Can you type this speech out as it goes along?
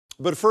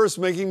But first,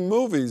 making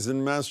movies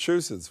in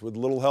Massachusetts with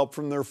little help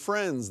from their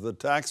friends, the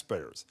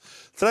taxpayers.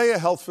 Today, a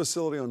health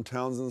facility on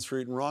Townsend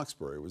Street in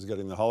Roxbury was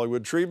getting the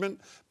Hollywood treatment,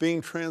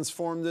 being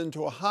transformed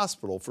into a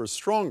hospital for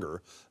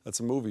Stronger. That's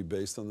a movie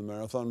based on the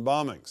Marathon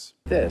bombings.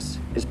 This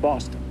is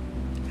Boston,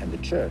 and the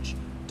church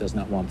does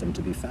not want them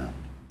to be found.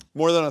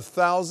 More than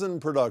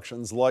 1,000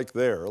 productions like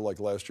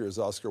last year's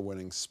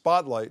Oscar-winning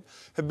Spotlight,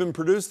 have been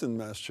produced in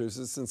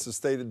Massachusetts since the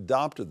state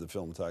adopted the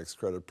film tax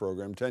credit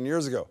program 10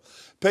 years ago.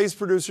 Pays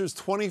producers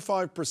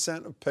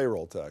 25% of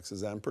payroll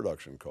taxes and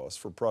production costs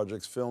for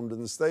projects filmed in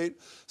the state.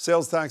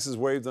 Sales tax is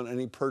waived on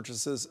any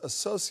purchases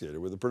associated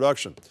with the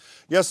production.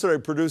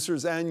 Yesterday,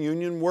 producers and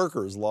union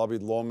workers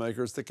lobbied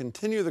lawmakers to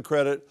continue the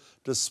credit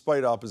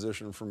despite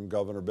opposition from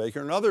Governor Baker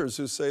and others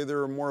who say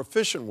there are more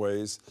efficient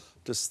ways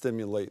to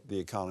stimulate the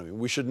economy.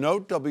 We should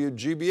note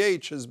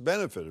WGBH has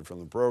benefited from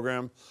the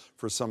program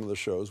for some of the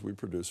shows we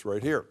produce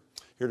right here.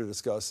 Here to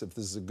discuss if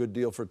this is a good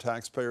deal for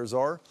taxpayers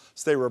are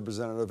State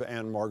Representative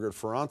Ann Margaret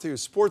Ferranti, who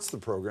supports the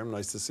program.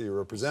 Nice to see you,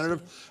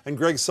 Representative. And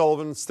Greg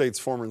Sullivan, State's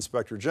former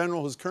Inspector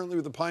General, who's currently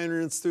with the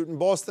Pioneer Institute in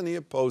Boston. He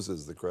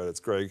opposes the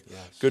credits. Greg,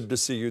 yes. Good to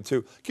see you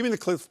too. Give me the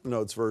Cliff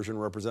Notes version,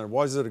 Representative.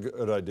 Why is it a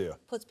good idea?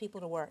 Puts people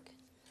to work.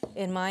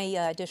 In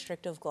my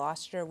district of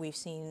Gloucester, we've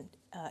seen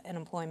an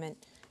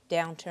employment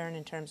downturn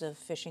in terms of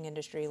fishing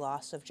industry,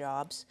 loss of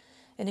jobs,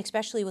 and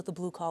especially with the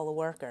blue-collar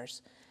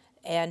workers.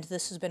 And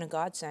this has been a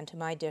godsend to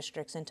my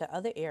districts and to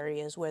other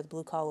areas where the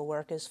blue-collar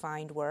workers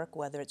find work,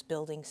 whether it's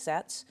building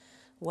sets,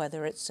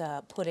 whether it's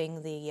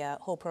putting the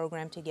whole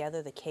program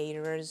together, the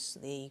caterers,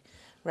 the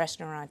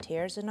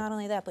restaurateurs, and not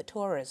only that, but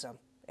tourism.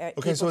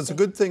 Okay, so it's a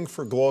good thing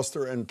for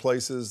Gloucester and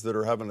places that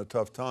are having a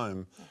tough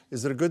time.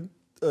 Is it a good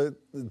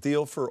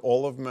deal for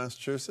all of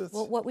Massachusetts?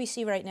 Well, what we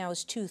see right now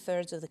is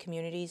 2/3 of the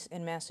communities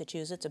in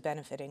Massachusetts are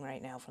benefiting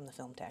right now from the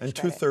film tax and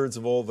credit. 2/3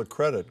 of all the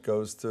credit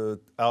goes to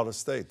out of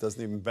state,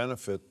 doesn't even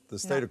benefit the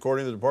state,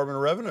 according to the Department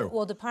of Revenue.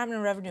 Well, the Department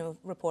of Revenue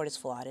report is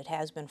flawed. It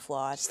has been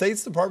flawed.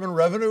 State's Department of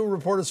Revenue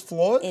report is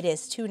flawed? It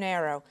is too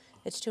narrow.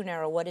 It's too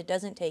narrow. What it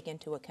doesn't take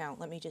into account,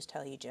 let me just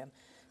tell you, Jim,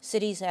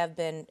 cities have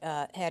been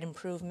had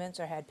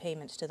improvements or had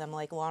payments to them,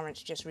 like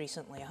Lawrence just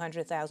recently,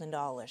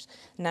 $100,000.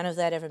 None of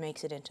that ever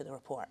makes it into the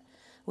report.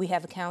 We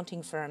have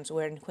accounting firms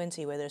where in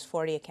Quincy, where there's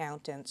 40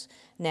 accountants,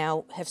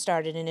 now have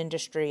started an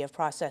industry of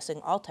processing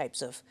all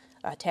types of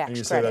tax credits. And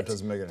you say that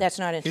doesn't make it. That's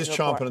not into the report.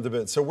 He's chomping at the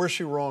bit. So where's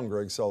she wrong,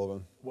 Greg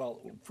Sullivan? Well,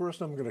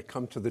 first I'm going to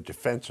come to the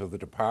defense of the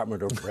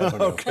Department of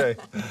Revenue. Okay.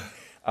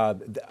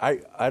 I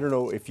don't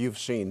know if you've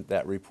seen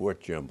that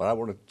report, Jim, but I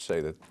want to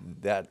say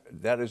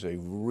that is a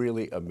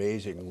really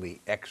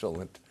amazingly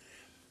excellent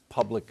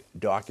public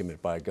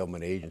document by a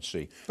government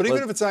agency. But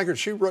even if it's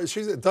accurate,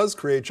 it does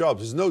create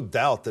jobs. There's no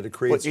doubt that it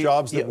creates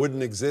jobs that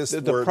wouldn't exist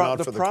were it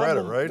not for the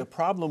credit, right? The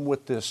problem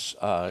with this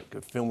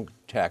film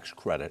tax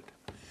credit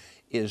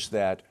is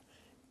that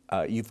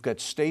you've got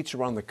states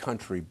around the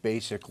country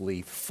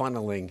basically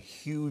funneling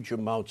huge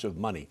amounts of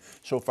money.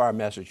 So far,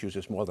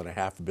 Massachusetts, more than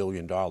 $500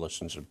 million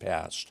since it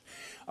passed,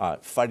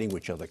 fighting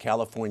with each other.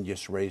 California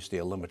just raised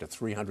their limit to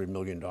 $300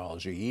 million a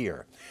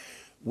year.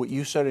 What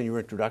you said in your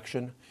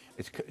introduction,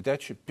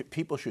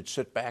 people should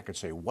sit back and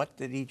say, what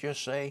did he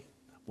just say?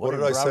 What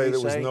did I say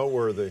that was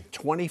noteworthy?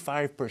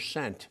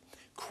 25%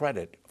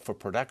 credit for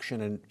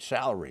production and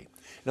salary.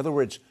 In other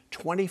words,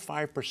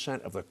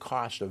 25% of the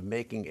cost of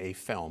making a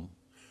film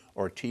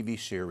or a TV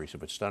series,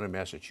 if it's done in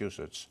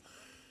Massachusetts,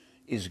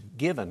 is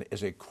given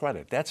as a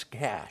credit. That's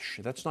cash.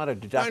 That's not a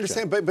deduction. I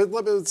understand, but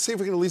let's see if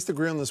we can at least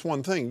agree on this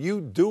one thing.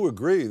 You do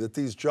agree that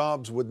these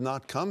jobs would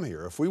not come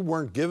here. If we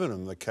weren't giving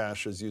them the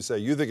cash, as you say,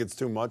 you think it's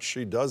too much,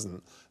 she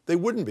doesn't, they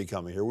wouldn't be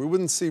coming here. We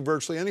wouldn't see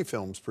virtually any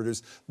films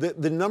produced.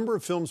 The number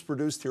of films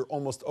produced here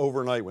almost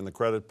overnight when the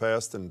credit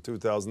passed in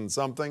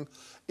 2000-something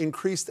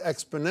increased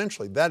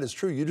exponentially. That is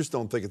true. You just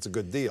don't think it's a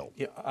good deal.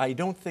 Yeah, I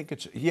don't think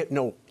it's,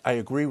 no, I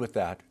agree with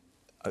that.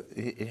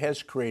 It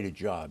has created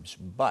jobs,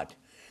 but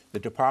the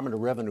Department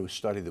of Revenue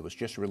study that was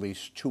just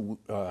released two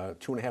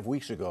and a half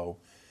weeks ago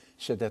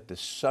said that the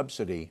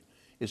subsidy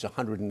is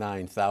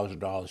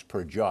 $109,000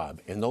 per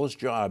job, and those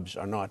jobs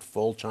are not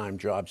full-time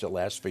jobs that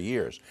last for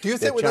years. Do you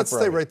think, let's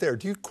stay right there,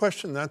 do you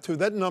question that too?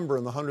 That number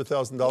in the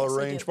 $100,000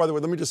 range, by the way,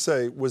 let me just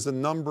say, was a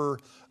number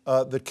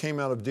that came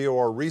out of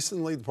DOR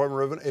recently, the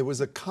Department of Revenue. It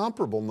was a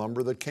comparable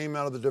number that came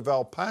out of the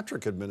Deval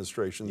Patrick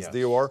administration's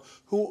DOR,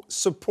 who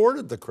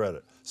supported the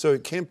credit. So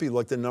it can't be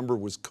like the number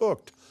was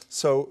cooked.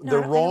 So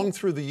they're wrong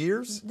through the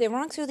years? They're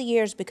wrong through the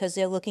years because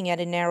they're looking at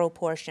a narrow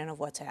portion of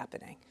what's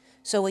happening.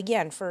 So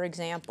again, for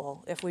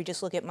example, if we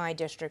just look at my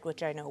district,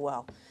 which I know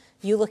well,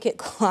 you look at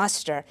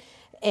Gloucester,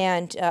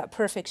 and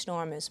Perfect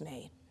Storm is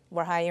made.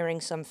 We're hiring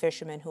some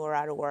fishermen who are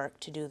out of work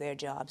to do their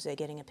jobs. They're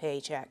getting a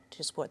paycheck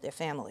to support their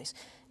families.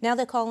 Now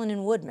they're calling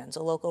in Woodman's,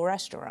 a local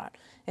restaurant,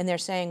 and they're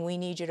saying, we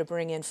need you to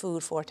bring in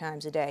food 4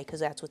 times a day because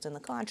that's what's in the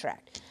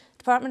contract.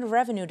 Department of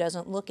Revenue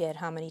doesn't look at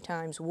how many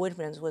times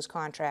Woodman's was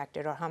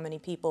contracted or how many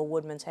people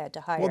Woodman's had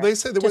to hire Well, they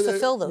say to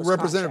fulfill those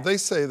Representative, they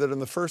contracts. say that in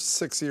the first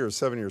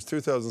 7 years,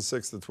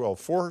 2006 to 12,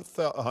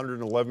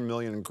 411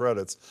 million in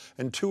credits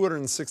and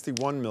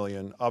 261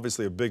 million,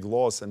 obviously a big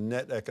loss in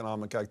net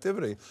economic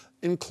activity.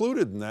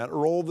 Included in that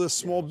are all the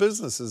small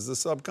businesses, the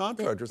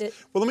subcontractors.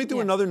 Well, let me do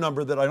yeah. another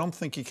number that I don't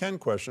think you can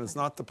question. It's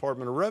not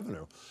Department of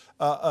Revenue.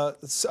 I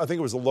think it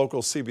was a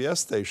local CBS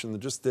station that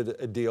just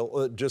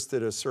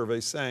did a survey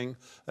saying,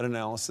 an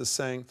analysis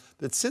saying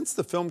that since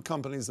the film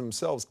companies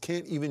themselves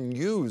can't even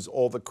use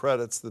all the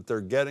credits that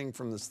they're getting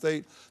from the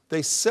state,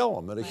 they sell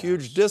them at a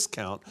huge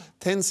discount,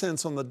 10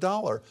 cents on the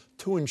dollar,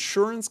 to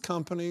insurance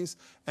companies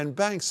and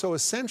banks. So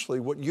essentially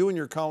what you and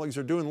your colleagues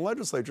are doing in the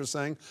legislature is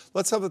saying,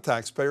 let's have the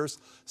taxpayers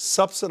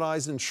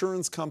subsidize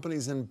insurance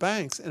companies and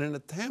banks in an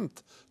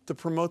attempt to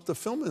promote the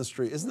film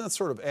industry. Isn't that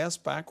sort of ass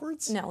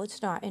backwards? No,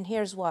 it's not, and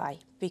here's why.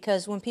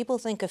 Because when people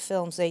think of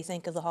films, they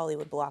think of the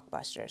Hollywood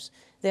blockbusters.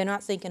 They're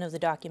not thinking of the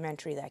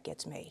documentary that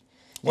gets made.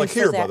 Like And for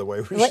here, that- by the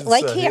way, we like, should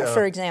like say, here, yeah.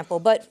 for example.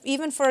 But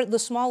even for the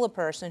smaller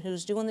person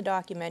who's doing the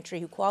documentary,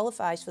 who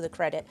qualifies for the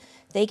credit,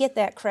 they get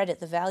that credit,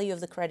 the value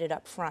of the credit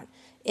up front.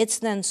 It's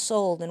then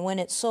sold, and when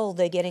it's sold,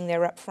 they're getting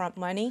their upfront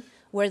money,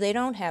 where they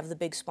don't have the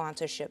big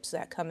sponsorships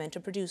that come in to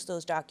produce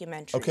those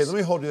documentaries. Okay, let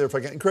me hold you there if I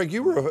can. Craig,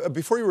 you were,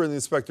 before you were the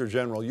Inspector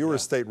General, you were a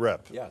state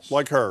rep, Yes.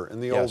 like her in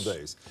the old Yes.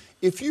 days.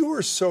 If you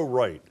were so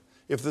right,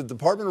 if the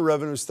Department of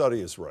Revenue study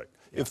is right,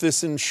 if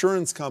this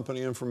insurance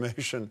company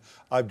information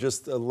I've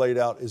just laid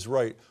out is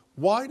right,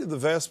 why do the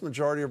vast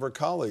majority of our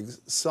colleagues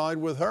side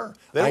with her?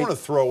 They don't want to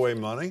throw away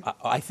money.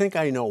 I think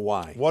I know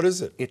why. What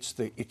is it? It's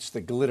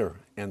the glitter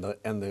and the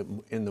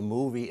in the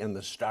movie and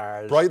the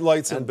stars. Bright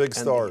lights and big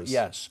stars.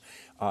 Yes,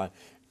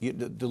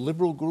 the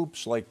liberal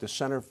groups like the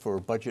Center for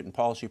Budget and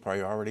Policy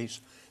Priorities,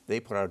 they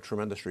put out a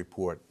tremendous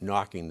report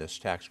knocking this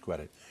tax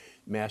credit.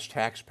 Mass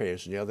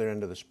taxpayers on the other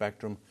end of the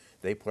spectrum,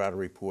 they put out a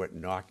report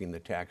knocking the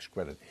tax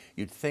credit.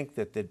 You'd think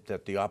that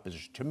the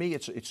opposition, to me,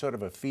 it's sort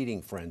of a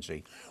feeding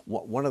frenzy.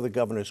 One of the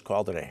governors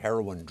called it a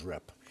heroin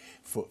drip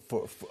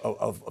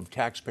of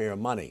taxpayer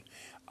money.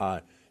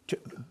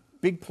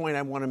 Big point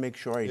I want to make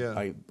sure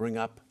I bring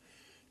up.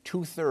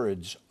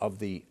 2/3 of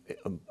the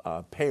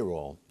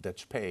payroll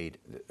that's paid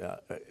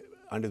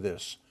under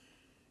this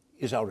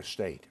is out of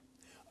state.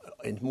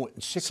 And more,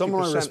 60%,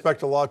 Someone I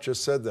respect a lot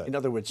just said that. in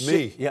other words,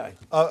 me. yeah.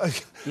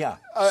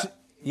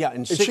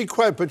 And She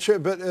quite, but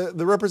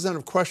the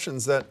representative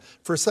questions that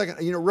for a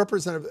second. You know,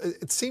 Representative,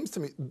 it seems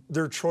to me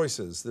there are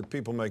choices that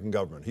people make in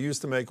government. He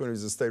used to make when he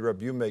was a state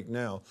rep. You make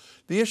now.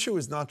 The issue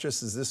is not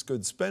just is this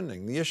good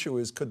spending. The issue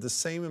is could the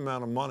same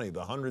amount of money,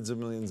 the hundreds of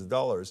millions of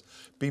dollars,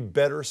 be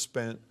better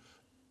spent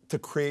to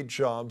create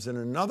jobs in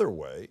another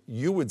way?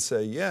 You would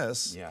say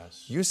yes.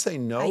 Yes. You say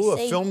no. I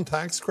say- A film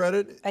tax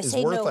credit I is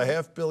say worth no.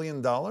 $500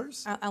 million.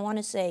 I want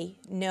to say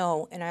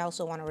no, and I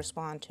also want to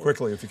respond to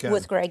Quickly, if you can.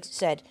 what Greg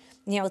said.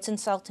 You know, it's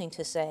insulting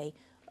to say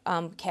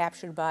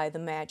captured by the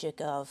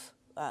magic of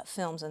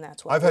films, and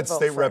that's why I've we had vote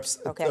state for reps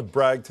it, okay?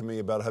 brag to me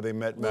about how they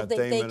met Well, Matt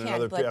they Damon and can,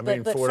 other people. I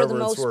mean, but for whatever the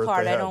most it's worth,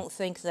 part, they I have. don't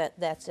think that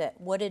that's it.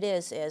 What it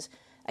is,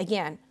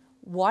 again,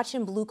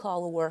 watching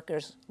blue-collar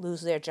workers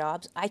lose their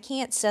jobs. I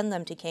can't send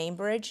them to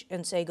Cambridge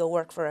and say, go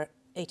work for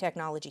a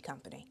technology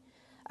company.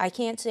 I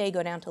can't say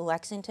go down to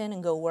Lexington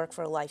and go work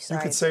for a life You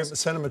could sciences.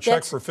 send them a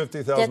check for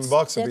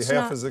 $50,000. It'd be that's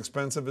half not- as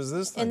expensive as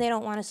this thing. And they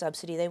don't want a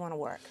subsidy, they want to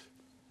work.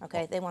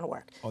 Okay, they want to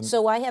work.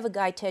 So I have a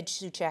guy, Ted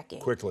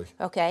Suchecki. Quickly.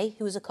 Okay,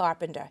 who's a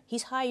carpenter.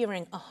 He's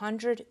hiring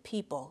 100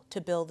 people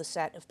to build the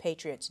set of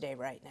Patriots Day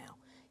right now.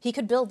 He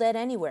could build that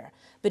anywhere,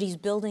 but he's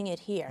building it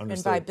here. And by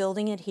Understood.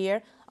 building it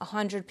here,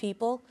 100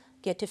 people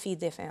get to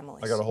feed their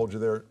families. I got to hold you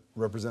there,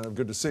 Representative.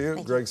 Good to see you.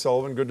 Thank Greg you.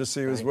 Sullivan, good to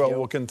see you as Thank well. you.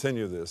 We'll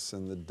continue this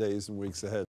in the days and weeks ahead.